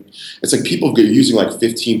doing. It's like people are using like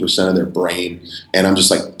 15% of their brain, and I'm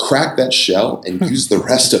just like, crack that shell and use the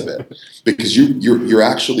rest of it, because you're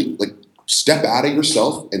actually like, step out of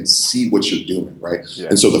yourself and see what you're doing, right? Yeah.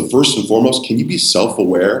 And so the first and foremost, can you be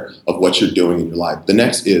self-aware of what you're doing in your life? The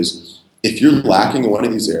next is, if you're lacking in one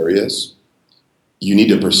of these areas, you need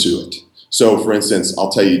to pursue it. So, for instance, I'll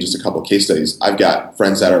tell you just a couple of case studies. I've got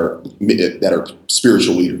friends that are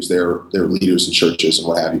spiritual leaders. They're leaders in churches and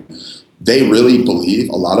what have you. They really believe,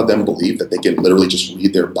 a lot of them believe, that they can literally just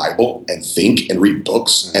read their Bible and think and read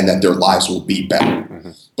books, and that their lives will be better.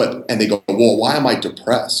 And they go, well, why am I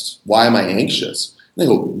depressed? Why am I anxious? And they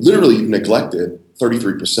go, literally, you've neglected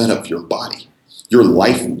 33% of your body. Your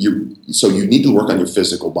life, so you need to work on your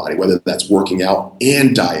physical body, whether that's working out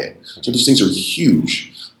and diet. So those things are huge.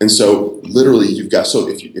 And so literally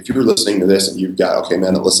if you're listening to this and you've got, okay,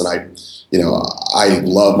 man, listen, I'm a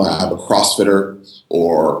CrossFitter,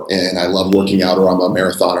 and I love working out, or I'm a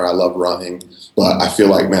marathoner, I love running, but I feel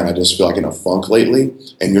like, man, I just feel like in a funk lately,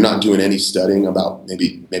 and you're not doing any studying about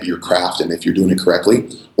maybe your craft and if you're doing it correctly,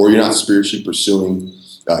 or you're not spiritually pursuing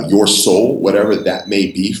your soul, whatever that may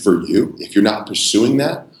be for you. If you're not pursuing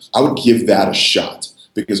that, I would give that a shot,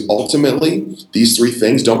 because ultimately these three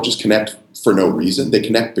things don't just connect for no reason. They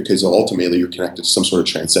connect because ultimately you're connected to some sort of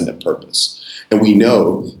transcendent purpose. And we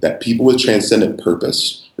know that people with transcendent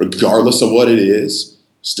purpose, regardless of what it is,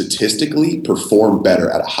 statistically perform better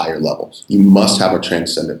at a higher level. You must have a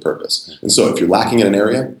transcendent purpose. And so if you're lacking in an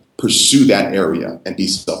area, pursue that area and be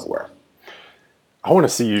self-aware. I want to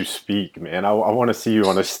see you speak, man. I want to see you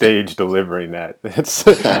on a stage delivering that.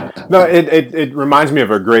 It reminds me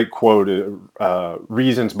of a great quote,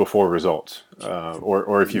 reasons before results.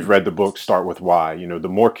 Or if you've read the book, Start With Why. The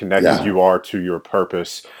more connected you are to your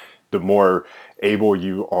purpose, the more able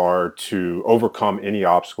you are to overcome any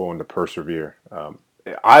obstacle and to persevere.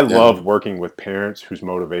 I love working with parents whose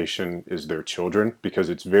motivation is their children, because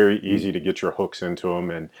it's very easy to get your hooks into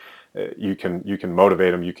them, and you can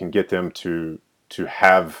motivate them. You can get them to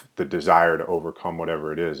have the desire to overcome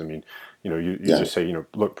whatever it is. I mean, you just say,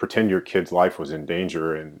 look, pretend your kid's life was in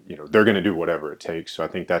danger, and, they're going to do whatever it takes. So I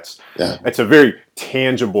think it's a very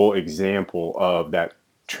tangible example of that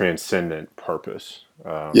transcendent purpose.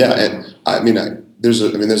 Yeah, and there's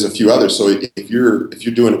a few others. So if you're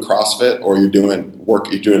doing a CrossFit, or you're doing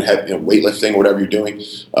weightlifting, or whatever you're doing,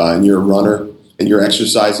 and you're a runner and you're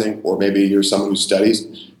exercising, or maybe you're someone who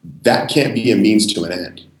studies, that can't be a means to an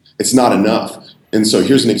end. It's not enough. And so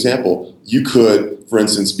here's an example. You could, for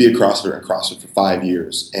instance, be a CrossFit for 5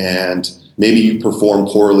 years, and maybe you perform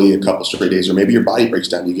poorly a couple straight days, or maybe your body breaks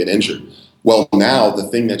down and you get injured. Well, now the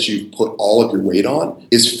thing that you put all of your weight on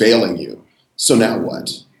is failing you. So now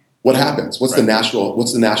what? What happens? What's the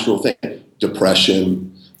natural thing?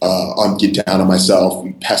 Depression, get down on myself,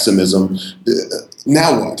 pessimism.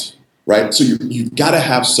 Now what? Right? So you've got to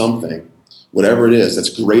have something, whatever it is, that's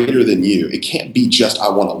greater than you. It can't be just, I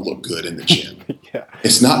want to look good in the gym. Yeah.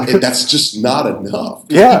 It's not. That's just not enough.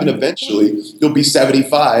 Yeah. Even eventually, you'll be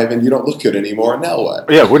 75 and you don't look good anymore. Now what?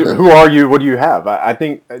 Yeah. Who are you? What do you have? I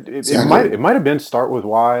think Exactly. it might have been Start With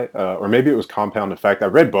Why, or maybe it was Compound Effect. I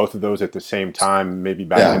read both of those at the same time, maybe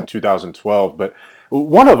back in 2012. But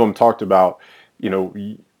one of them talked about,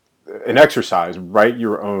 an exercise, write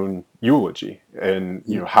your own eulogy, and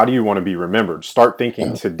how do you want to be remembered? Start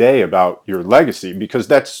thinking today about your legacy, because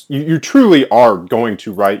that's you truly are going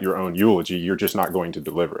to write your own eulogy. You're just not going to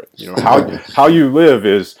deliver it. How you live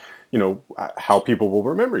is how people will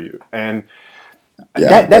remember you. And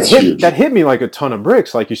that hit me like a ton of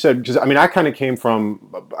bricks, like you said, because I kind of came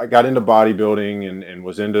from, I got into bodybuilding and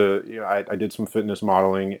was into, I did some fitness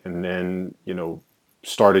modeling, and then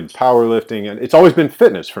started powerlifting, and it's always been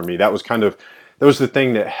fitness for me. That was the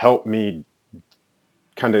thing that helped me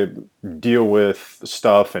kind of deal with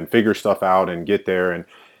stuff and figure stuff out and get there.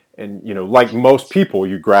 And like most people,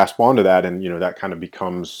 you grasp onto that, and that kind of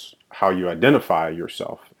becomes how you identify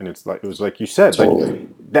yourself. And it was like you said, Totally.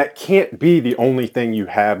 like, that can't be the only thing you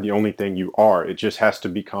have, the only thing you are. It just has to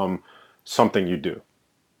become something you do.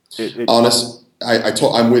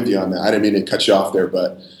 I'm with you on that. I didn't mean to cut you off there,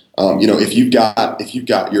 but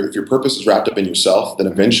if your purpose is wrapped up in yourself, then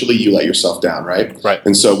eventually you let yourself down, right? Right.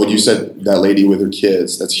 And so when you said that lady with her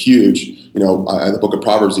kids, that's huge. The book of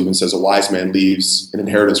Proverbs even says a wise man leaves an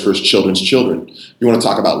inheritance for his children's children. You want to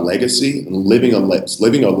talk about legacy and living a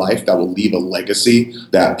life that will leave a legacy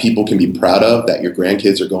that people can be proud of, that your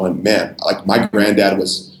grandkids are going, man, like my granddad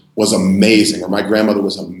was amazing, or my grandmother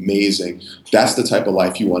was amazing. That's the type of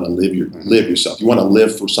life you want to live yourself. You want to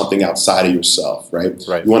live for something outside of yourself, right?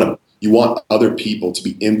 Right. You want other people to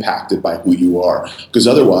be impacted by who you are. Because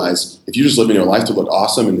otherwise, if you're just living your life to look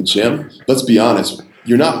awesome in the gym, let's be honest,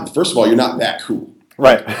 you're not that cool.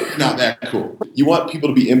 Right. You're not that cool. You want people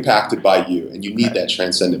to be impacted by you, and you need that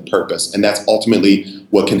transcendent purpose. And that's ultimately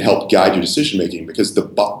what can help guide your decision making, because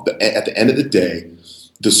at the end of the day,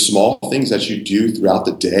 the small things that you do throughout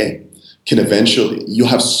the day can eventually, you'll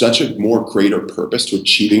have such a more greater purpose to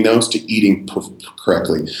achieving those, to eating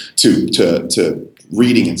correctly, to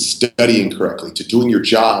reading and studying correctly, to doing your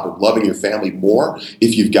job and loving your family more,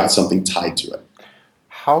 if you've got something tied to it.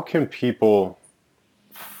 How can people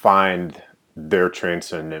find their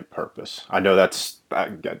transcendent purpose? I know that's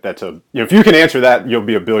if you can answer that, you'll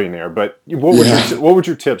be a billionaire. But what would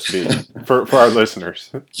your tips be for our listeners?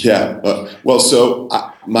 Yeah. So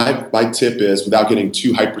my tip is, without getting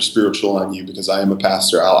too hyper spiritual on you, because I am a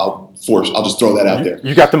pastor, I'll just throw that out there.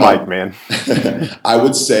 You got the mic, man. I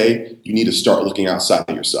would say you need to start looking outside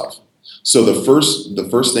of yourself. So the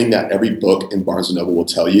first thing that every book in Barnes & Noble will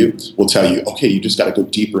tell you, okay, you just got to go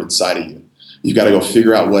deeper inside of you. You've got to go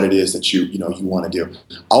figure out what it is that you want to do.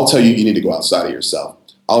 I'll tell you need to go outside of yourself.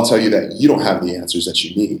 I'll tell you that you don't have the answers that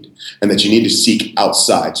you need, and that you need to seek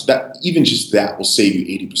outside. So that even just that will save you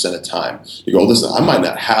 80% of the time. You go, listen, I might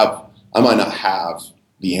not have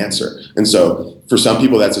the answer. And so for some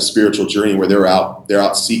people, that's a spiritual journey where they're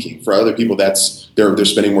out seeking. For other people, they're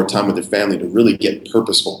spending more time with their family to really get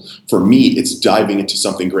purposeful. For me, it's diving into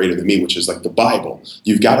something greater than me, which is like the Bible.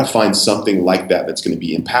 You've got to find something like that that's going to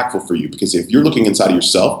be impactful for you, because if you're looking inside of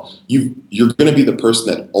yourself, you're going to be the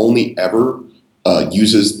person that only ever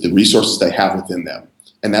uses the resources they have within them.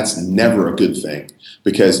 And that's never a good thing,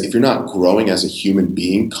 because if you're not growing as a human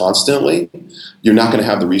being constantly, you're not going to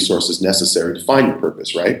have the resources necessary to find your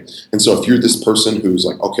purpose, right? And so if you're this person who's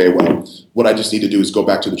like, okay, well, what I just need to do is go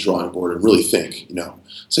back to the drawing board and really think,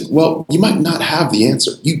 it's like, well, you might not have the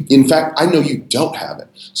answer. In fact, I know you don't have it.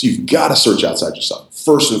 So you've got to search outside yourself.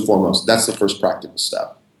 First and foremost, that's the first practical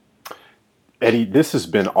step. Eddie, this has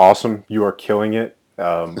been awesome. You are killing it.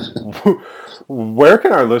 Where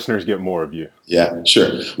can our listeners get more of you? Yeah,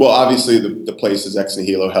 sure. Well, obviously the place is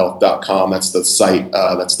exnihilohealth.com. That's the site.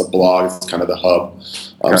 That's the blog. It's kind of the hub.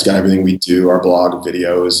 It's got everything we do, our blog,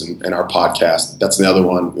 videos, and our podcast. That's the other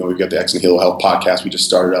one. We've got the Ex Nihilo Health podcast we just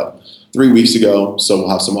started up 3 weeks ago. So we'll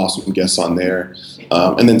have some awesome guests on there.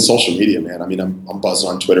 And then social media, man. I mean, I'm buzzing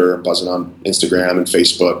on Twitter, I'm buzzing on Instagram and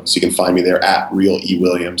Facebook. So you can find me there at Real E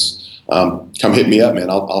Williams. Come hit me up, man.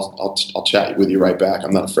 I'll chat with you right back.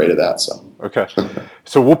 I'm not afraid of that. So. Okay.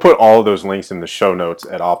 So we'll put all of those links in the show notes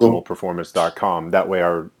at optimalperformance.com. That way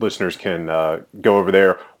our listeners can go over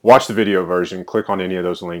there, watch the video version, click on any of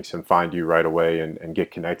those links and find you right away and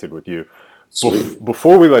get connected with you.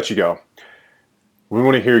 Before we let you go, we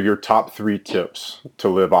want to hear your top 3 tips to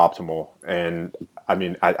live optimal. And I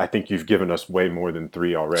mean, I think you've given us way more than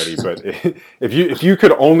 3 already, but if you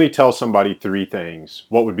could only tell somebody 3 things,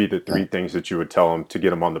 what would be the 3 things that you would tell them to get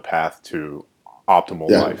them on the path to optimal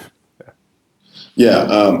life?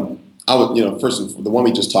 Yeah, I would, first, the one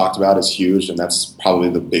we just talked about is huge, and that's probably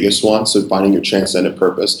the biggest one. So finding your transcendent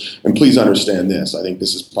purpose, and please understand this. I think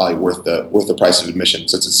this is probably worth the price of admission,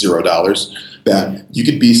 since it's $0. That you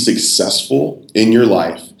could be successful in your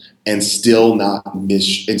life and still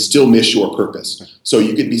miss your purpose. So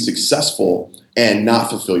you could be successful and not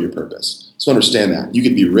fulfill your purpose. So understand that you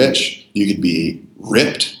could be rich, you could be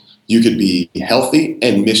ripped, you could be healthy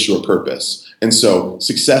and miss your purpose. And so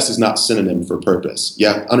success is not synonym for purpose.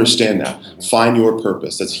 Yeah, understand that. Find your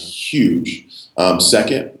purpose. That's huge.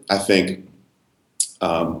 Second, I think,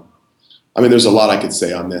 there's a lot I could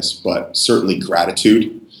say on this, but certainly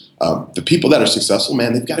gratitude. The people that are successful,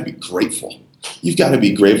 man, they've got to be grateful. You've got to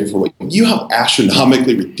be grateful for how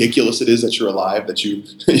astronomically ridiculous it is that you're alive, that you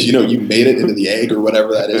made it into the egg or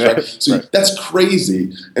whatever that is, right? So that's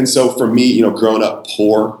crazy. And so for me, growing up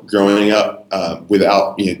poor, growing up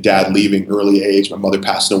without dad leaving early age, my mother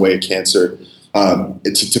passing away of cancer,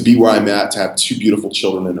 to be where I'm at, to have 2 beautiful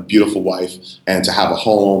children and a beautiful wife, and to have a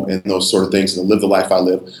home and those sort of things, and to live the life I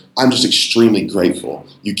live, I'm just extremely grateful.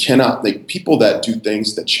 You cannot, people that do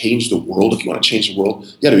things that change the world, if you want to change the world,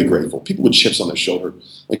 you got to be grateful. People with chips on their shoulder,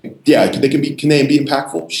 can they be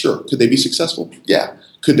impactful? Sure. Could they be successful? Yeah.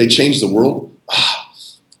 Could they change the world?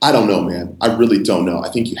 I don't know, man. I really don't know. I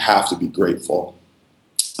think you have to be grateful.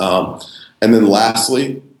 And then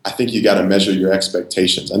lastly, I think you got to measure your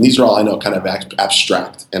expectations. And these are all, I know, kind of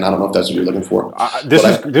abstract. And I don't know if that's what you're looking for.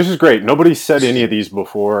 This is great. Nobody said any of these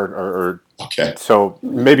before, or okay. So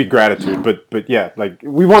maybe gratitude, but yeah,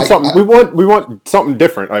 we want something. We want something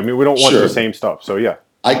different. I mean, we don't want the same stuff. So yeah,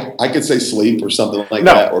 I could say sleep or something like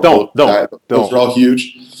that. Or don't. Those are all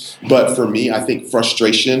huge. But for me, I think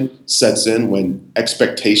frustration sets in when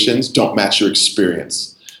expectations don't match your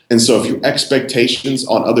experience. And so if your expectations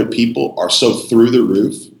on other people are so through the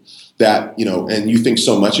roof that, and you think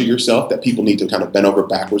so much of yourself that people need to kind of bend over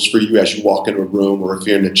backwards for you as you walk into a room, or if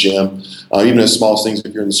you're in the gym, even as small as things,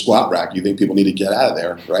 if you're in the squat rack, you think people need to get out of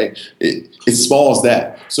there, right? It's small as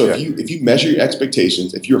that. So if you measure your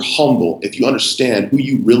expectations, if you're humble, if you understand who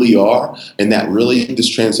you really are, and that really this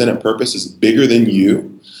transcendent purpose is bigger than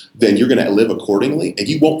you, then you're going to live accordingly, and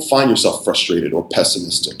you won't find yourself frustrated or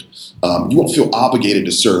pessimistic. You won't feel obligated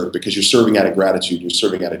to serve because you're serving out of gratitude, you're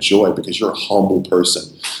serving out of joy because you're a humble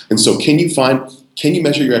person. And so can you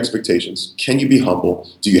measure your expectations? Can you be humble?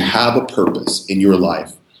 Do you have a purpose in your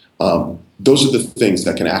life? Those are the things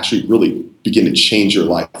that can actually really begin to change your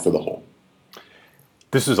life for the whole.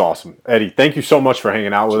 This is awesome. Eddie, thank you so much for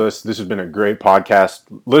hanging out with us. This has been a great podcast.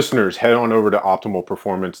 Listeners, head on over to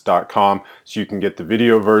optimalperformance.com so you can get the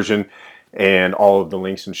video version and all of the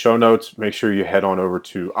links and show notes. Make sure you head on over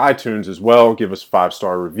to iTunes as well. Give us a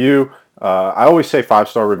 5-star review. I always say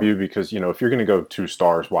 5-star review because, if you're going to go 2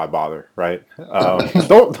 stars, why bother, right?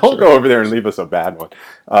 Don't go over there and leave us a bad one.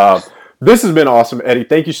 This has been awesome, Eddie.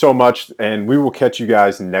 Thank you so much, and we will catch you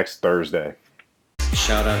guys next Thursday.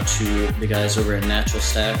 Shout out to the guys over at Natural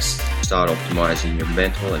Stacks. Start optimizing your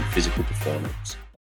mental and physical performance.